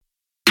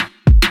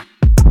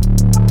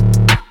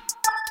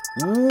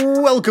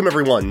Welcome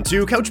everyone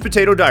to Couch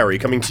Potato Diary,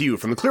 coming to you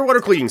from the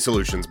Clearwater Cleaning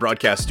Solutions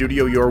broadcast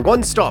studio, your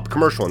one-stop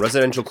commercial and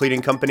residential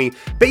cleaning company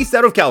based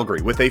out of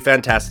Calgary with a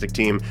fantastic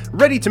team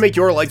ready to make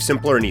your life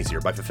simpler and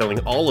easier by fulfilling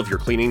all of your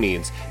cleaning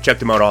needs. Check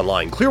them out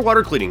online,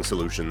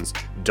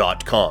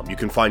 clearwatercleaningsolutions.com. You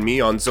can find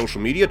me on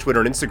social media, Twitter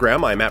and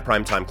Instagram. I'm at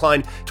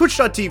PrimetimeKlein,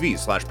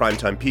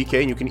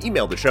 twitch.tv/PrimetimePK, and you can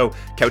email the show,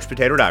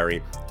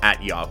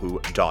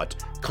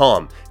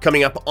 couchpotatodiary@yahoo.com.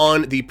 Coming up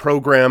on the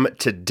program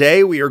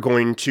today, we are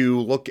going to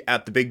look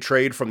at the big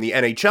trade from the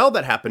NHL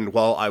that happened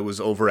while I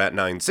was over at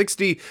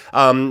 960,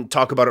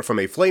 talk about it from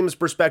a Flames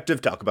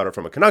perspective, talk about it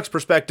from a Canucks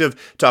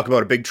perspective, talk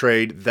about a big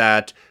trade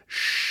that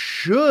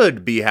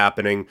should be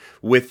happening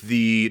with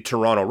the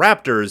Toronto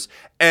Raptors,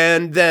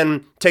 and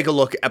then take a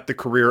look at the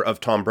career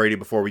of Tom Brady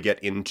before we get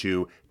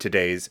into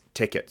today's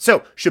ticket.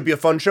 So, should be a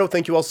fun show.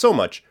 Thank you all so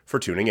much for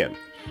tuning in.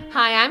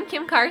 Hi, I'm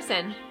Kim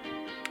Carson.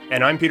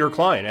 And I'm Peter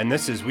Klein, and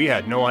this is We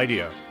Had No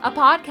Idea, A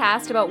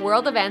podcast about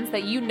world events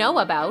that you know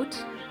about,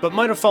 but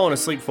might have fallen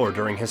asleep for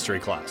during history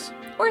class.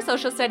 or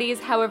social studies,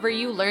 however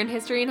you learn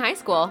history in high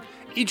school.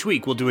 Each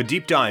week we'll do a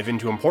deep dive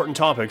into important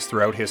topics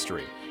throughout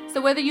history.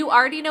 So whether you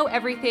already know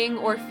everything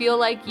or feel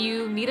like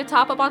you need a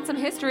top up on some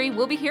history,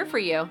 we'll be here for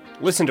you.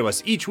 Listen to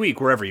us each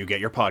week wherever you get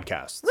your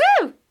podcasts.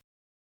 Woo!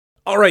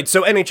 Alright,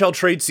 so NHL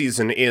trade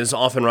season is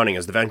off and running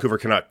as the Vancouver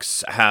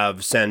Canucks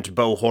have sent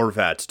Bo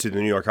Horvat to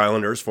the New York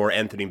Islanders for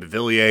Anthony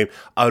Beauvillier,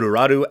 Aatu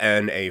Räty,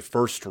 and a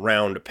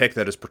first-round pick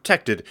that is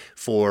protected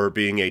for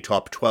being a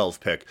top 12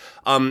 pick.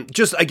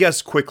 Just, I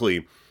guess,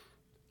 quickly,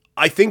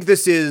 I think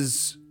this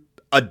is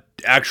a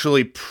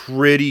actually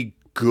pretty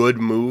good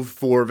move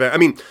for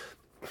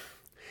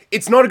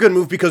it's not a good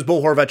move because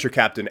Bo Horvat's your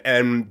captain,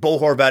 and Bo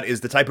Horvat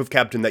is the type of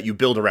captain that you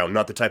build around,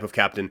 not the type of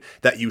captain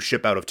that you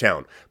ship out of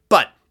town.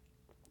 But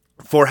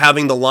for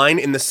having the line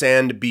in the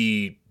sand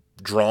be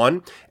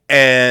drawn,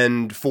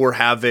 and for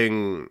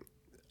having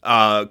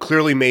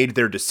clearly made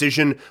their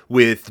decision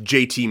with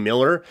JT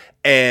Miller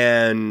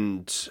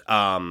and,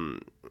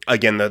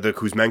 again, the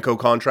Kuzmenko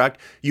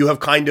contract, you have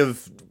kind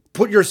of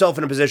put yourself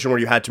in a position where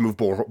you had to move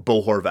Bo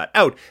Horvat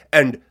out,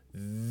 and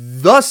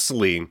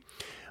thusly,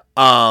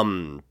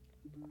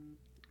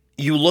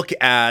 you look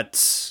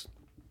at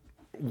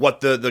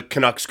what the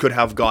Canucks could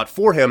have got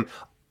for him.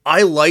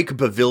 I like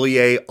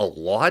Beauvillier a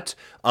lot.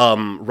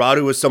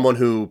 Räty is someone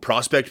who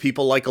prospect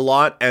people like a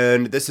lot,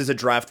 and this is a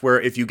draft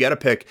where if you get a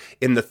pick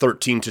in the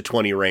 13 to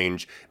 20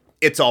 range,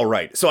 it's all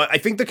right. So I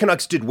think the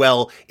Canucks did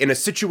well in a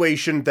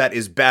situation that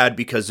is bad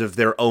because of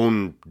their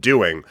own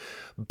doing,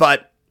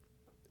 but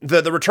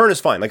the return is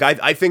fine. Like,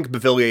 I think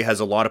Beauvillier has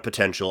a lot of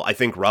potential. I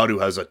think Räty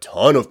has a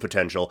ton of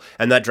potential,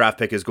 and that draft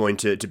pick is going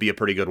to be a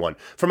pretty good one.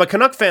 From a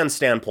Canuck fan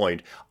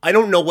standpoint, I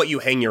don't know what you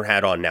hang your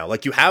hat on now.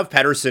 Like, you have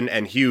Pettersson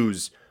and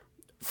Hughes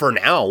for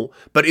now,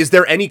 but is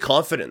there any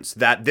confidence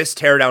that this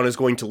teardown is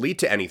going to lead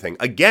to anything?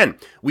 Again,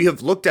 we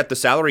have looked at the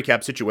salary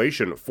cap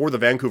situation for the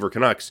Vancouver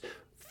Canucks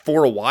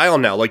for a while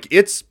now. Like,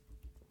 it's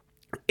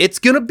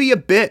going to be a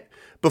bit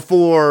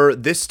before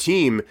this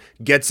team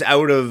gets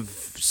out of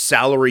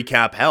salary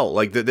cap hell.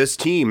 Like, this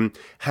team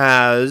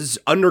has,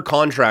 under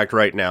contract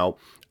right now,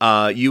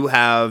 you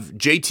have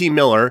JT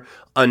Miller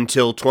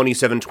until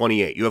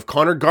 27-28. You have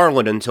Connor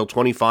Garland until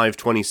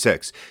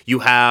 25-26. You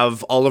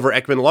have Oliver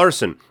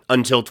Ekman-Larsson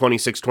until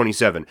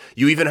 26-27.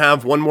 You even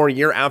have one more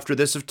year after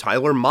this of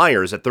Tyler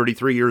Myers at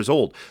 33 years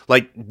old.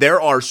 Like,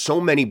 there are so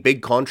many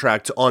big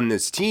contracts on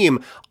this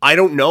team. I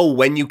don't know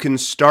when you can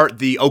start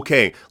the,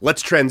 okay,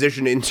 let's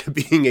transition into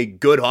being a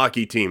good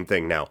hockey team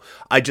thing now.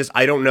 I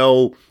don't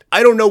know.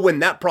 I don't know when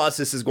that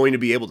process is going to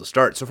be able to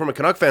start. So from a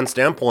Canuck fan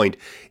standpoint,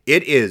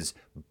 it is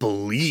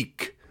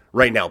bleak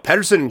right now.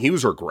 Pettersson and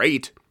Hughes are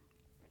great.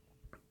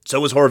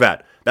 So is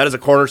Horvat. That is a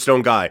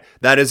cornerstone guy.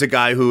 That is a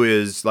guy who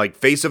is like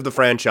face of the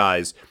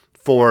franchise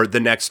for the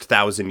next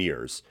 1,000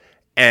 years.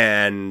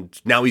 And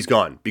now he's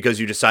gone because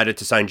you decided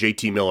to sign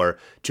JT Miller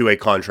to a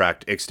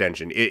contract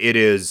extension. It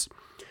is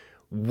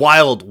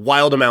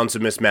wild amounts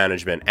of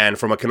mismanagement. And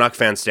from a Canuck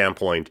fan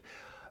standpoint,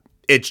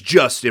 it's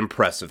just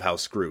impressive how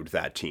screwed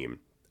that team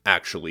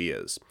actually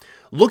is.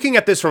 Looking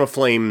at this from a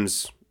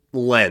Flames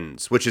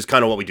lens, which is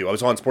kind of what we do. I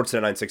was on Sportsnet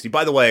 960.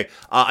 By the way,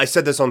 I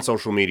said this on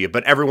social media,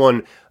 but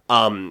everyone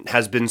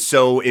has been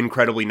so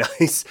incredibly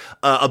nice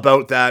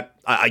about that,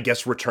 I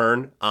guess,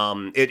 return.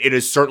 It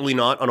is certainly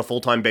not on a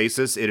full-time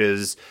basis. It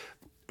is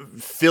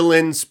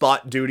fill-in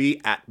spot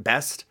duty at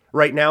best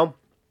right now.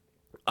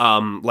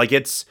 Like,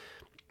 it's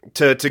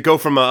to go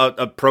from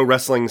a pro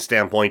wrestling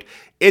standpoint,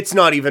 it's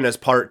not even as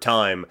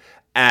part-time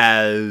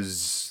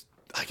as,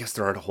 I guess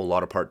there aren't a whole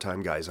lot of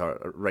part-time guys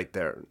are right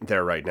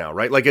there right now,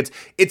 right? Like,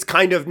 it's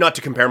kind of, not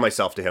to compare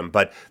myself to him,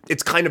 but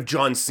it's kind of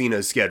John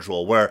Cena's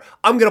schedule where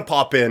I'm going to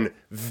pop in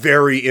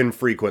very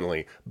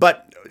infrequently,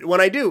 but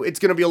when I do, it's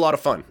going to be a lot of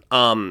fun.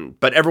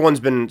 But everyone's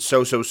been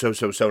so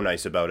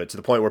nice about it, to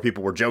the point where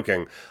people were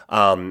joking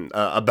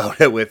about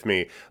it with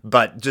me.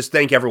 But just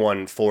thank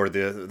everyone for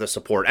the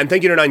support, and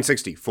thank you to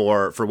 960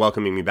 for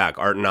welcoming me back.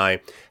 Art and I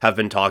have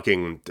been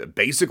talking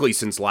basically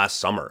since last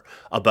summer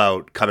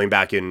about coming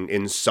back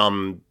in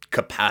some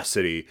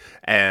capacity.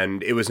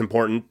 And it was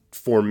important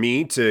for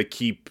me to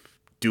keep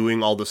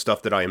doing all the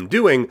stuff that I am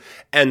doing.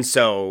 And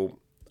so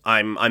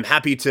I'm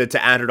happy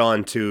to add it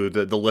on to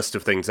the list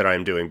of things that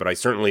I'm doing, but I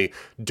certainly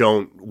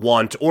don't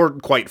want, or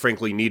quite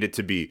frankly need it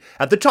to be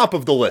at the top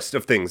of the list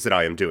of things that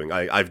I am doing.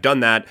 I've done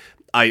that.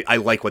 I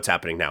like what's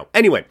happening now.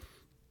 Anyway,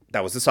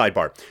 that was the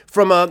sidebar.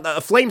 From a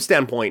Flame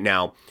standpoint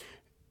now,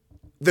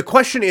 the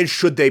question is,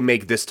 should they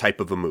make this type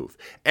of a move?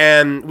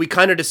 And we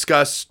kind of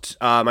discussed,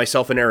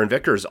 myself and Aaron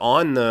Vickers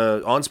on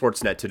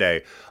Sportsnet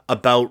today,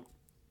 about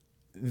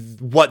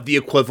what the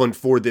equivalent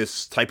for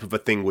this type of a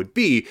thing would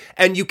be.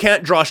 And you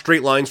can't draw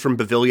straight lines from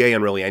Beauvillier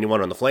and really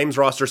anyone on the Flames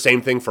roster.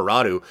 Same thing for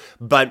Radu.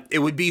 But it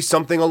would be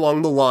something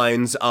along the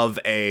lines of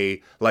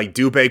a, like,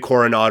 Dubé,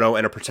 Coronado,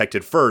 and a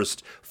protected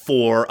first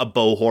for a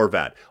Bo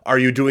Horvat. Are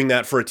you doing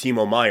that for a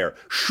Timo Meier?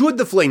 Should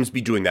the Flames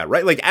be doing that,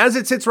 right? Like, as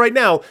it sits right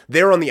now,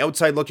 they're on the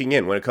outside looking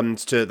in when it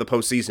comes to the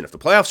postseason. If the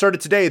playoffs started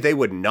today, they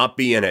would not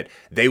be in it.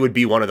 They would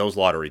be one of those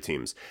lottery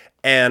teams.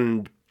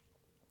 And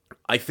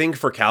I think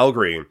for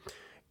Calgary,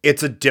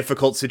 it's a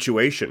difficult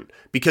situation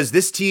because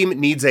this team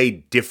needs a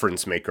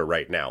difference maker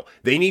right now.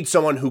 They need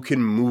someone who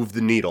can move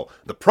the needle.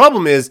 The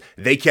problem is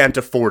they can't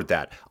afford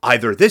that,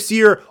 either this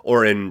year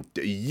or in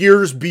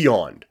years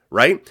beyond,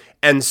 right?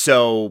 And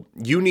so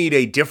you need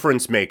a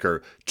difference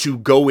maker to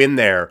go in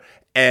there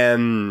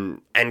and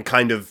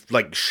kind of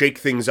like shake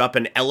things up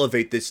and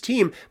elevate this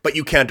team, but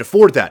you can't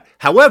afford that.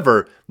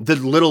 However, the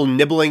little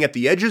nibbling at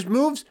the edges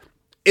moves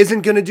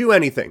isn't going to do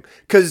anything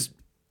because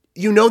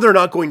you know they're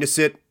not going to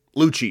sit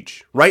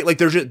Lucic, right? Like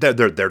they're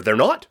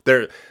not.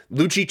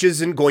 Lucic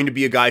isn't going to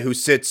be a guy who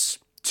sits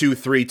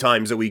 2-3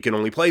 times a week and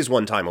only plays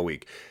 1 time a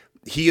week.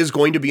 He is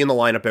going to be in the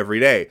lineup every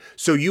day.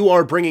 So you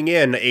are bringing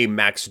in a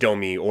Max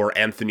Domi or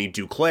Anthony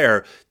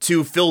Duclair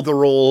to fill the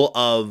role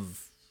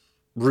of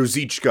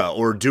Ruzicka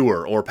or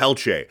Dewar or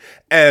Pelche.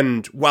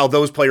 And while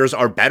those players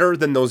are better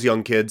than those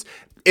young kids,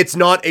 it's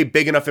not a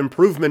big enough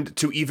improvement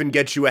to even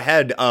get you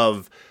ahead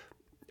of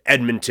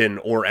Edmonton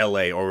or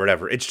LA or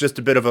whatever. It's just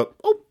a bit of a,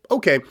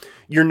 okay,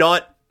 you're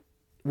not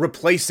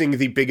replacing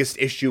the biggest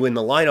issue in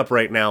the lineup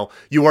right now.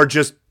 You are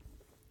just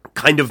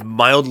kind of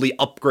mildly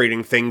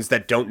upgrading things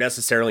that don't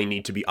necessarily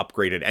need to be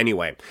upgraded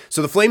anyway.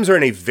 So the Flames are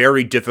in a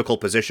very difficult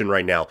position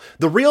right now.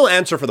 The real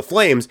answer for the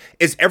Flames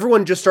is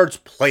everyone just starts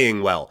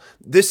playing well.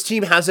 This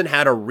team hasn't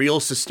had a real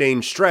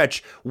sustained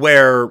stretch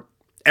where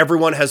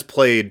everyone has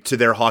played to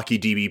their hockey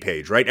DB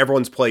page, right?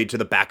 Everyone's played to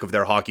the back of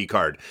their hockey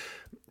card.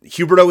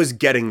 Huberdeau is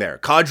getting there.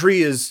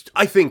 Kadri is,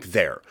 I think,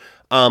 there.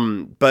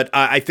 But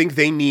I think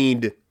they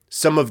need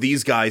some of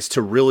these guys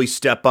to really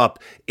step up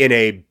in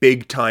a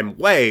big-time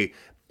way,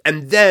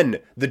 and then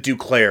the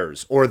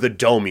Duclairs or the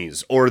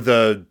Domis or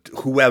the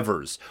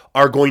whoever's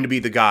are going to be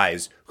the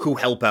guys who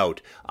help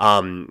out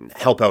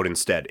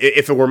instead.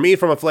 If it were me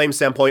from a Flame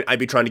standpoint, I'd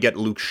be trying to get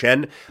Luke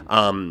Schenn.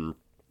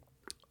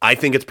 I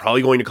think it's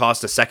probably going to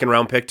cost a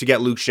 2nd-round pick to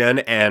get Luke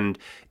Schenn, and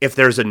if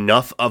there's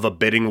enough of a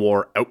bidding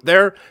war out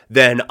there,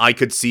 then I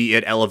could see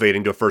it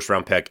elevating to a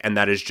 1st-round pick, and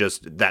that is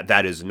just,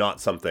 that is not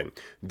something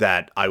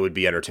that I would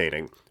be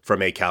entertaining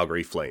from a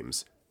Calgary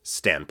Flames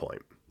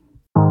standpoint.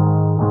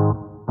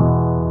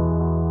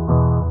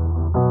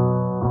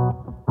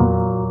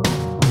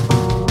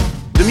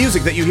 The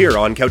music that you hear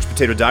on Couch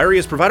Potato Diary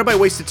is provided by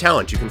Wasted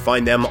Talent. You can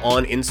find them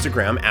on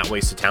Instagram at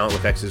Wasted Talent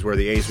with X's where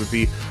the A's would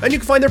be, and you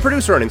can find their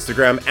producer on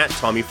Instagram at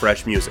Tommy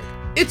Fresh Music.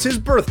 It's his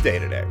birthday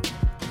today.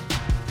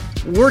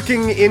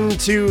 Working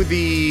into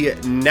the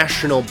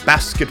National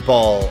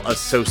Basketball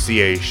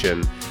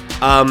Association,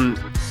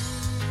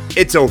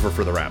 it's over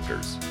for the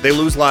Raptors. They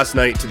lose last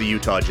night to the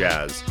Utah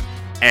Jazz,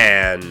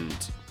 and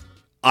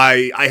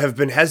I have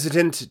been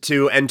hesitant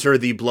to enter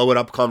the blow it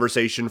up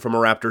conversation from a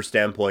Raptor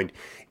standpoint.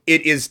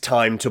 It is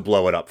time to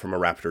blow it up from a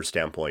Raptor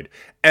standpoint.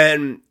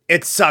 And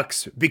it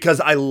sucks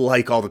because I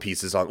like all the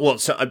pieces on... Well,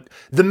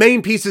 the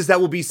main pieces that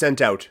will be sent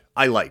out,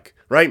 I like,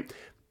 right?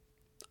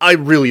 I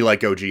really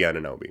like OG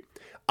Anunoby.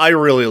 I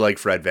really like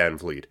Fred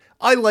VanVleet.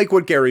 I like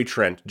what Gary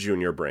Trent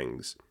Jr.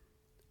 brings.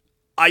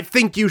 I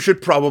think you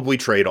should probably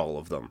trade all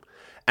of them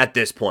at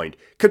this point.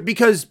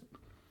 Because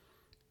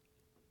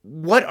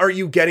what are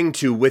you getting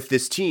to with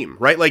this team,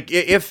 right? Like,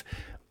 if...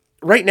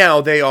 Right now,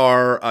 they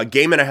are a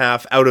game and a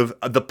half out of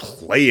the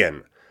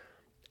play-in.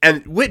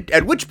 And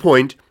at which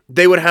point,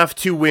 they would have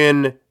to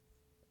win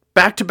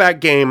back-to-back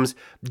games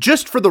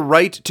just for the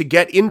right to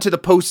get into the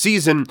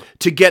postseason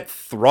to get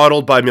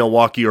throttled by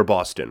Milwaukee or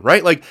Boston,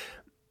 right? Like,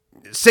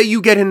 say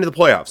you get into the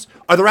playoffs.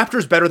 Are the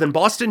Raptors better than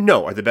Boston?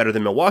 No. Are they better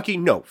than Milwaukee?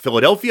 No.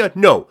 Philadelphia?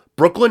 No.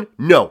 Brooklyn?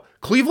 No.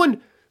 Cleveland?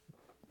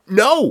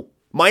 No.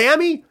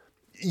 Miami?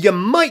 You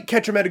might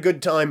catch them at a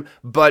good time,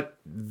 but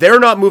they're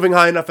not moving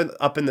high enough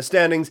up in the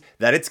standings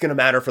that it's going to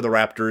matter for the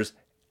Raptors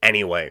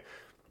anyway.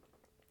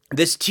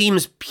 This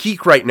team's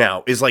peak right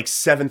now is like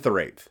 7th or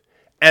 8th,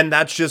 and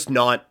that's just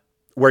not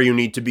where you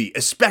need to be,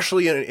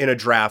 especially in a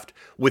draft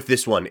with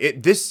this one.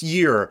 This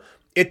year,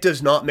 it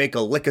does not make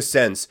a lick of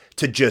sense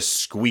to just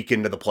squeak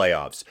into the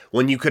playoffs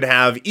when you could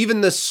have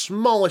even the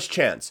smallest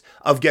chance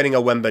of getting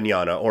a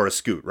Wembanyama or a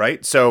Scoot,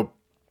 right? So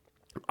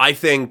I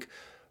think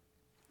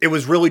it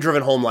was really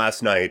driven home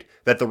last night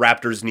that the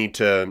Raptors need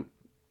to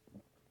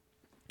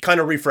kind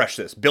of refresh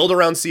this. Build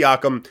around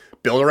Siakam,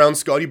 build around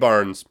Scotty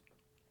Barnes,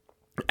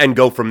 and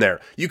go from there.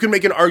 You can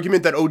make an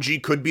argument that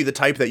OG could be the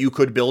type that you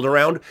could build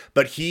around,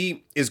 but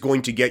he is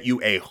going to get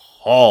you a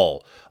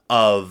haul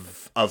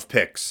of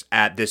picks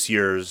at this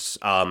year's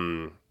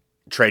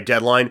trade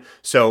deadline.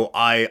 So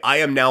I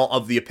am now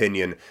of the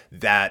opinion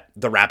that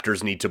the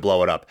Raptors need to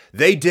blow it up.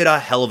 They did a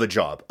hell of a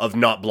job of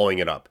not blowing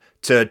it up.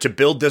 To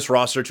build this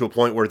roster to a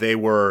point where they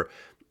were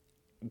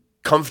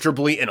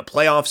comfortably in a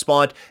playoff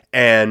spot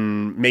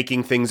and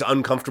making things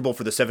uncomfortable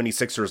for the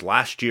 76ers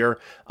last year.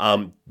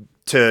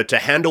 To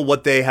handle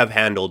what they have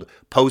handled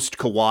post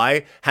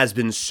Kawhi has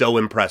been so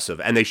impressive,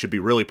 and they should be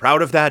really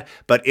proud of that,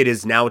 but it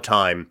is now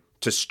time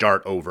to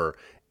start over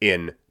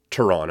in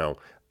Toronto.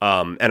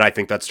 And I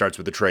think that starts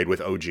with the trade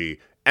with OG.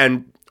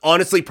 And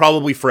honestly,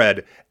 probably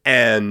Fred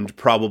and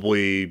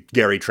probably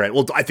Gary Trent.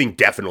 Well, I think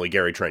definitely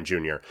Gary Trent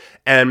Jr.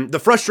 And the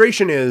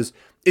frustration is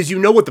you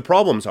know what the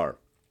problems are.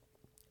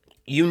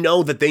 You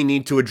know that they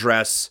need to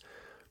address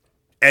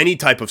any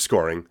type of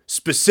scoring,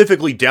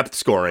 specifically depth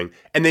scoring,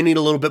 and they need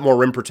a little bit more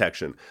rim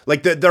protection.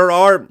 Like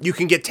you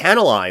can get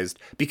tantalized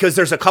because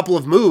there's a couple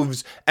of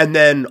moves and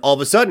then all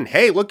of a sudden,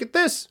 hey, look at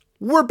this.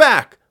 We're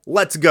back.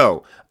 Let's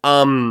go.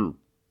 But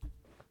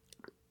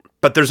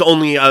there's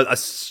only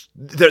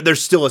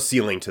there's still a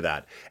ceiling to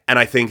that. And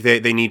I think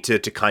they need to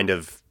kind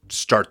of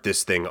start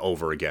this thing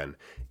over again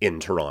in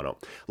Toronto.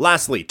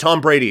 Lastly, Tom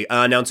Brady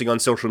announcing on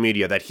social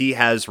media that he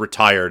has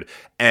retired.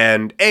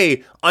 And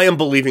I am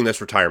believing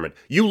this retirement.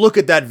 You look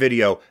at that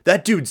video,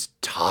 that dude's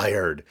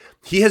tired.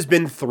 He has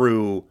been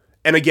through,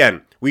 and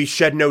again, we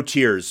shed no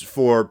tears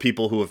for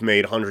people who have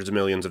made hundreds of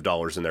millions of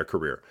dollars in their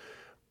career.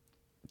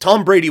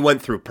 Tom Brady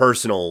went through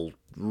a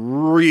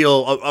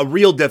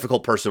real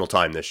difficult personal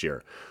time this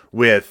year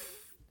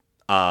with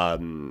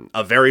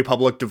a very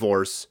public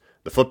divorce.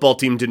 The football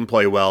team didn't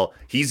play well.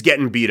 He's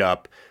getting beat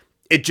up.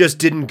 It just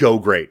didn't go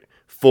great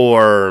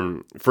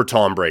for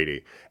Tom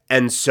Brady.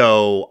 And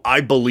so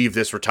I believe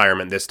this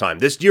retirement this time.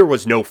 This year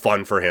was no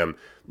fun for him.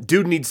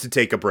 Dude needs to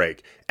take a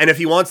break. And if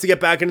he wants to get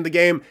back into the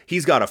game,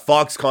 he's got a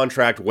Fox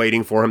contract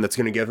waiting for him that's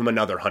going to give him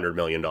another $100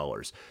 million.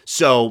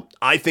 So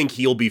I think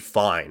he'll be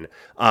fine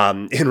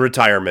in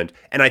retirement,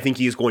 and I think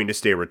he's going to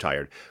stay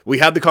retired. We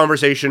had the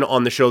conversation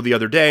on the show the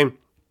other day.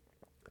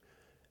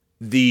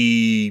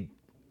 The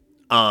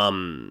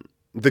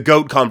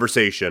GOAT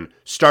conversation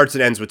starts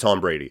and ends with Tom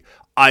Brady.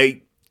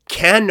 I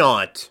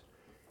cannot,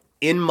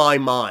 in my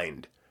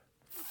mind,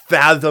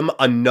 fathom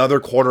another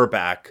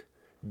quarterback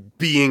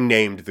being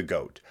named the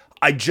GOAT.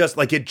 It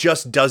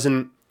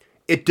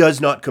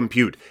does not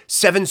compute.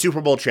 7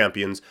 Super Bowl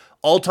champions,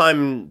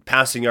 all-time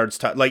passing yards,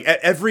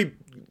 every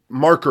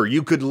marker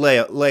you could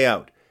lay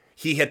out,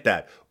 he hit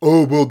that.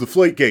 Oh, well,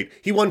 Deflategate.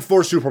 He won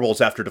 4 Super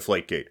Bowls after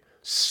Deflategate.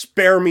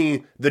 Spare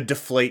me the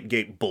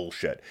Deflategate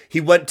bullshit. He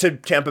went to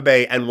Tampa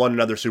Bay and won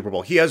another Super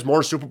Bowl. He has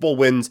more Super Bowl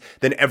wins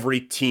than every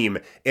team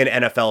in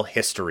NFL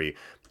history.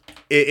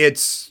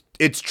 It's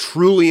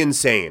truly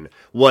insane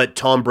what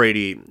Tom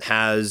Brady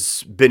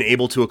has been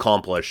able to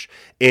accomplish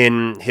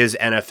in his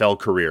NFL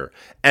career.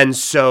 And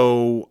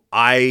so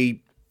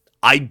I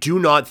do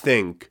not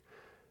think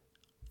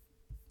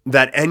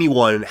that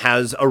anyone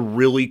has a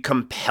really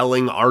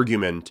compelling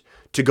argument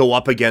to go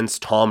up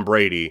against Tom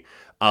Brady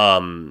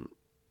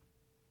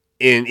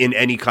in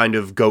any kind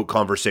of GOAT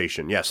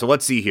conversation. Yeah, so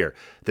let's see here.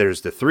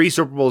 There's the 3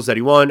 Super Bowls that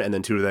he won, and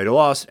then 2 that he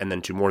lost, and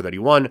then 2 more that he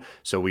won.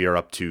 So we are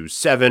up to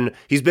 7.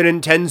 He's been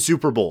in 10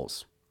 Super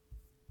Bowls.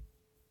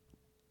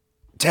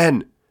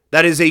 10.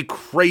 That is a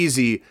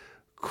crazy,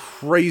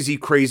 crazy,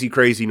 crazy,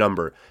 crazy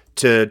number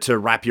to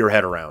wrap your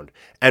head around.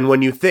 And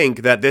when you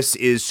think that this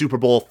is Super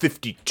Bowl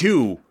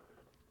 52,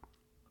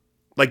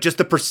 like just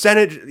the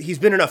percentage, he's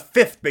been in a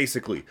fifth,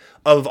 basically,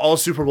 of all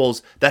Super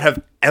Bowls that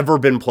have ever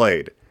been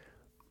played.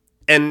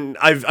 And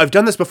I've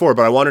done this before,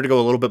 but I wanted to go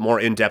a little bit more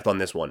in depth on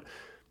this one.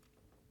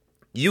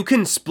 You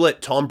can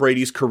split Tom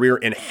Brady's career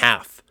in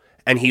half,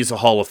 and he's a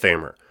Hall of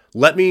Famer.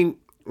 Let me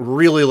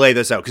really lay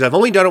this out, because I've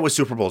only done it with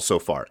Super Bowls so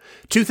far.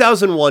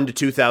 2001 to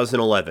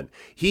 2011,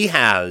 he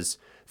has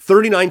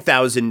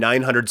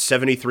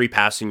 39,973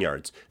 passing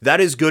yards. That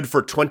is good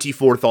for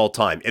 24th all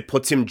time. It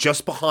puts him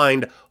just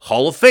behind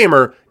Hall of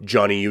Famer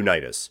Johnny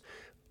Unitas.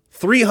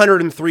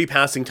 303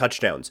 passing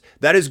touchdowns.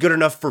 That is good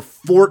enough for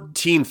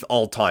 14th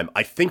all time.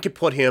 I think it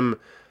put him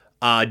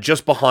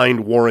just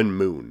behind Warren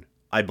Moon,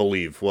 I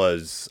believe,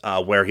 was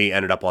where he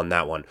ended up on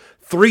that one.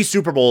 3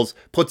 Super Bowls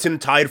puts him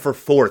tied for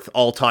 4th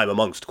all time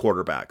amongst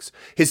quarterbacks.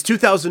 His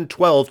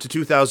 2012 to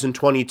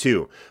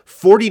 2022,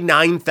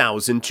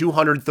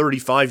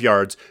 49,235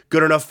 yards,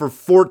 good enough for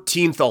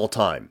 14th all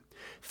time.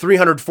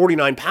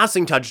 349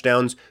 passing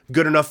touchdowns,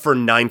 good enough for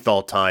 9th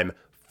all time.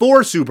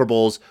 4 Super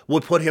Bowls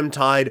would put him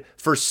tied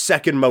for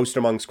 2nd most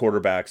amongst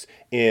quarterbacks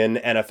in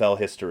NFL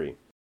history.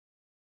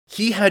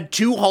 He had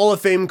 2 Hall of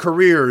Fame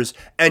careers,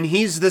 and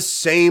he's the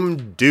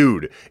same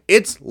dude.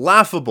 It's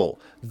laughable,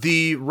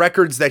 the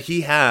records that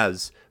he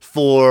has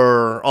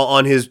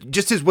on his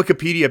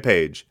Wikipedia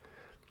page.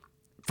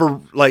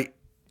 For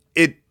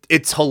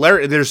It's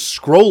hilarious. There's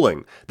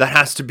scrolling that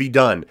has to be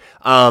done.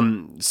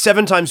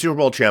 7-time Super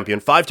Bowl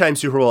champion, 5-time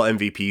Super Bowl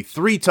MVP,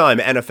 3-time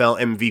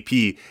NFL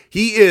MVP.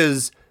 He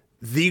is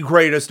the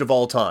greatest of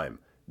all time.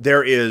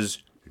 There is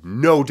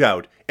no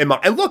doubt in my...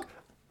 And look,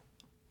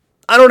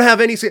 I don't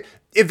have any...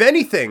 If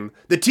anything,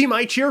 the team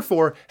I cheer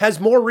for has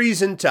more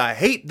reason to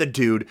hate the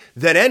dude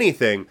than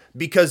anything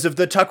because of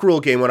the Tuck Rule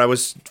game when I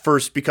was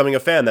first becoming a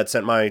fan that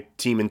sent my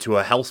team into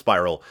a hell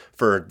spiral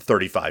for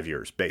 35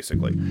 years,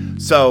 basically.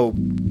 So,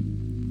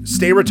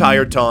 stay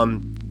retired,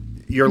 Tom.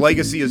 Your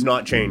legacy is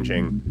not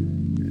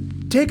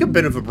changing. Take a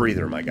bit of a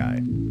breather, my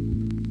guy.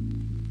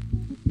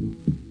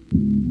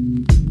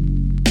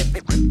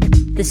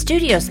 The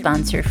studio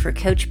sponsor for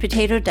Couch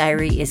Potato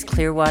Diary is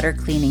Clearwater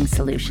Cleaning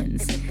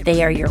Solutions.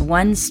 They are your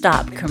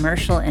one-stop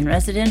commercial and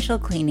residential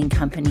cleaning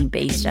company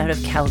based out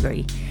of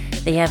Calgary.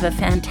 They have a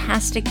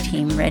fantastic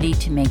team ready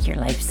to make your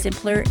life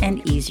simpler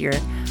and easier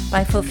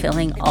by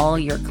fulfilling all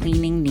your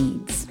cleaning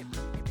needs.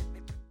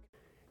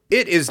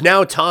 It is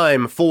now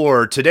time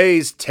for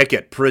today's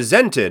ticket,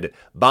 presented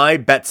by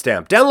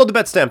BetStamp. Download the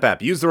BetStamp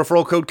app. Use the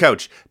referral code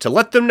COACH to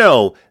let them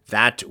know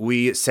that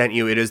we sent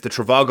you. It is the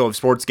Trivago of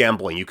sports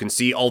gambling. You can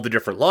see all the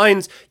different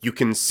lines. You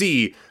can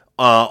see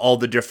all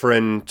the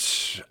different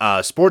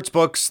sports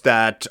books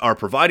that are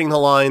providing the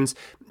lines.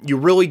 You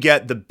really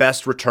get the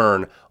best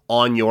return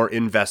on your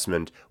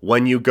investment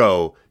when you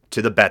go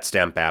to the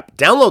BetStamp app.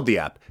 Download the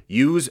app.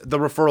 Use the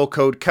referral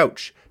code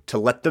COACH to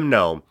let them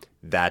know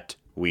that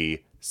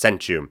we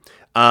sent you.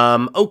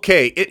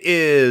 Okay, it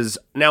is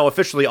now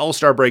officially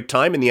All-Star break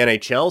time in the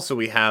NHL, so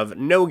we have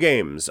no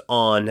games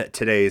on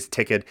today's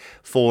ticket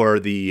for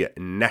the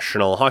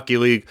National Hockey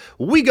League.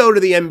 We go to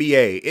the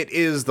NBA. It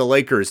is the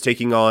Lakers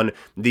taking on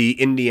the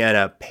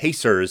Indiana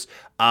Pacers.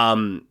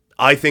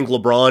 I think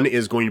LeBron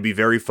is going to be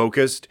very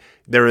focused.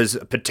 There is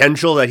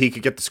potential that he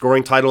could get the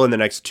scoring title in the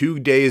next 2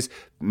 days,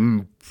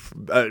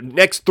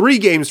 next 3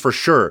 games for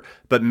sure,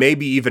 but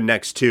maybe even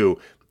next 2.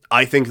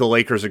 I think the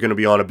Lakers are going to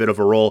be on a bit of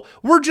a roll.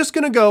 We're just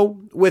going to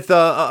go with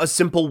a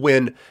simple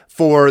win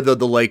for the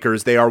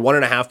Lakers. They are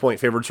 1.5-point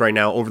favorites right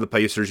now over the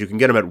Pacers. You can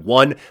get them at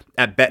 1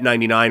 at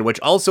Bet99, which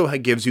also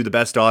gives you the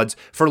best odds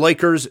for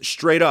Lakers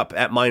straight up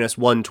at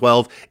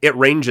 -112. It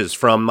ranges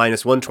from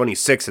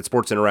 -126 at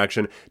Sports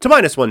Interaction to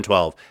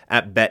 -112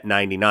 at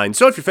Bet99.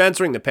 So if you're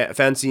fancying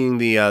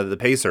the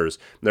Pacers,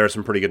 there are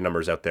some pretty good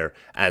numbers out there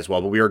as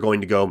well. But we are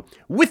going to go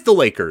with the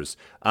Lakers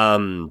at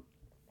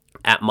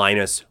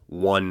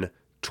 -112.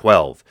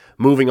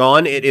 Moving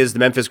on, it is the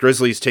Memphis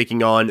Grizzlies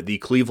taking on the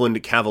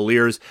Cleveland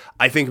Cavaliers.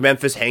 I think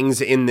Memphis hangs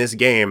in this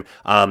game.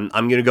 I'm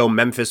going to go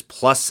Memphis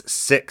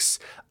 +6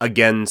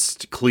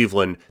 against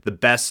Cleveland. The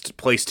best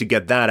place to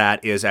get that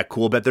at is at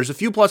Coolbet. There's a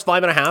few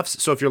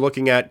 +5.5s, so if you're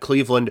looking at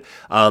Cleveland,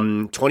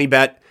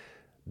 20Bet,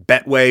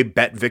 Betway,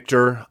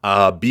 BetVictor,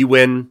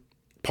 BWin,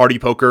 Party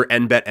Poker,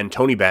 NBet, and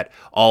TonyBet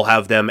all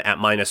have them at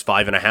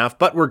 -5.5,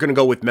 but we're going to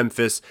go with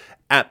Memphis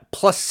at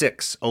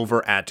 +6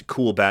 over at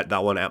Coolbet,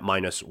 that one at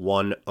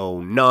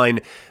 -109.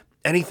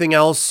 Anything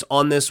else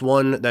on this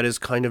one that is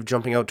kind of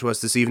jumping out to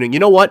us this evening? You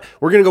know what?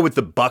 We're going to go with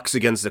the Bucks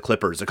against the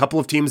Clippers. A couple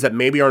of teams that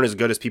maybe aren't as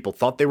good as people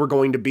thought they were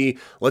going to be.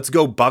 Let's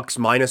go Bucks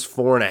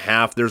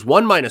 -4.5. There's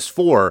one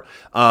 -4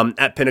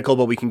 at Pinnacle,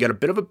 but we can get a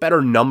bit of a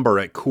better number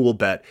at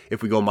Coolbet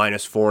if we go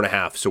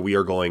 -4.5. So we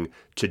are going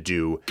to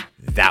do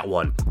that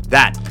one.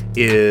 That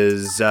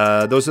is,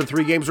 those are the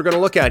 3 games we're going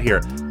to look at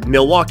here.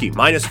 Milwaukee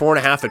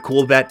 -4.5 at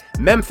Coolbet.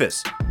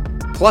 Memphis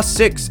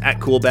 +6 at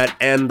Coolbet,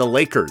 and the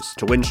Lakers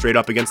to win straight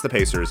up against the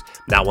Pacers.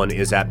 That one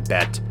is at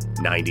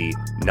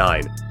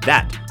Bet99.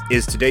 That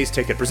is today's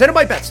ticket, presented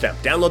by BetStamp.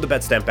 Download the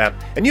BetStamp app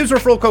and use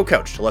referral code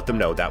COACH to let them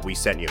know that we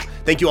sent you.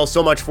 Thank you all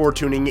so much for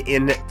tuning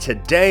in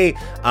today.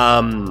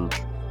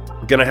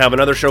 Gonna have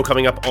another show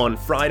coming up on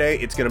Friday.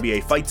 It's gonna be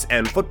a Fights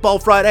and Football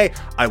Friday.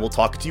 I will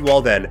talk to you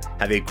all then.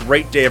 Have a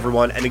great day,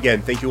 everyone. And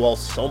again, thank you all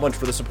so much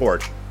for the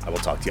support. I will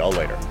talk to you all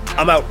later.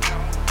 I'm out.